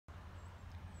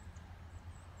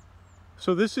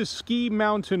So this is Ski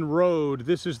Mountain Road.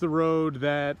 This is the road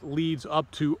that leads up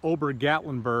to Ober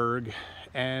Gatlinburg,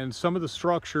 and some of the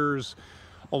structures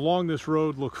along this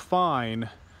road look fine,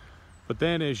 but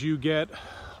then as you get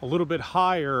a little bit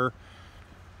higher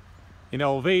in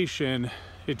elevation,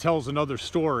 it tells another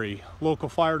story. Local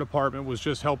fire department was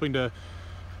just helping to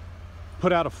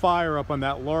put out a fire up on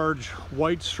that large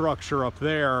white structure up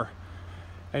there,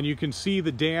 and you can see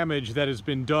the damage that has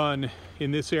been done in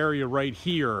this area right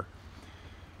here.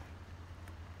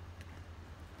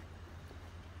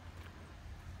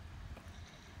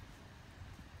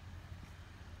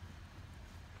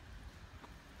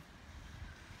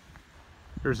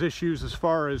 There's issues as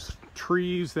far as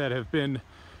trees that have been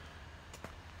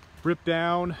ripped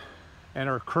down and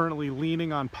are currently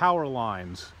leaning on power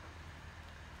lines.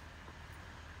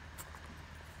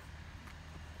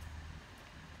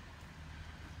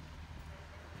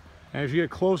 As you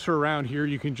get closer around here,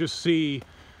 you can just see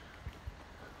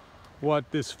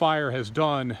what this fire has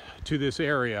done to this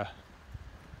area.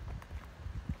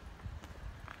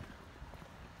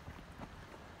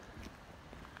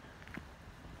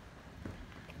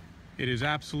 It is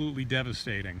absolutely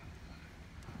devastating.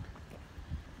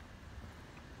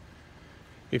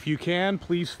 If you can,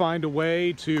 please find a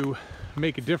way to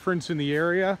make a difference in the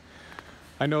area.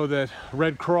 I know that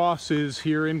Red Cross is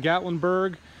here in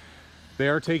Gatlinburg. They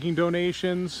are taking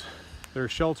donations. There are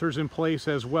shelters in place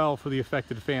as well for the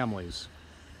affected families.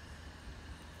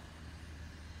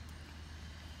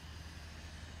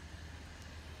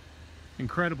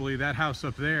 Incredibly, that house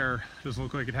up there doesn't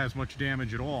look like it has much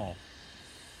damage at all.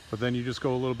 But then you just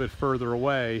go a little bit further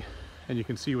away and you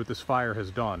can see what this fire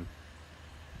has done.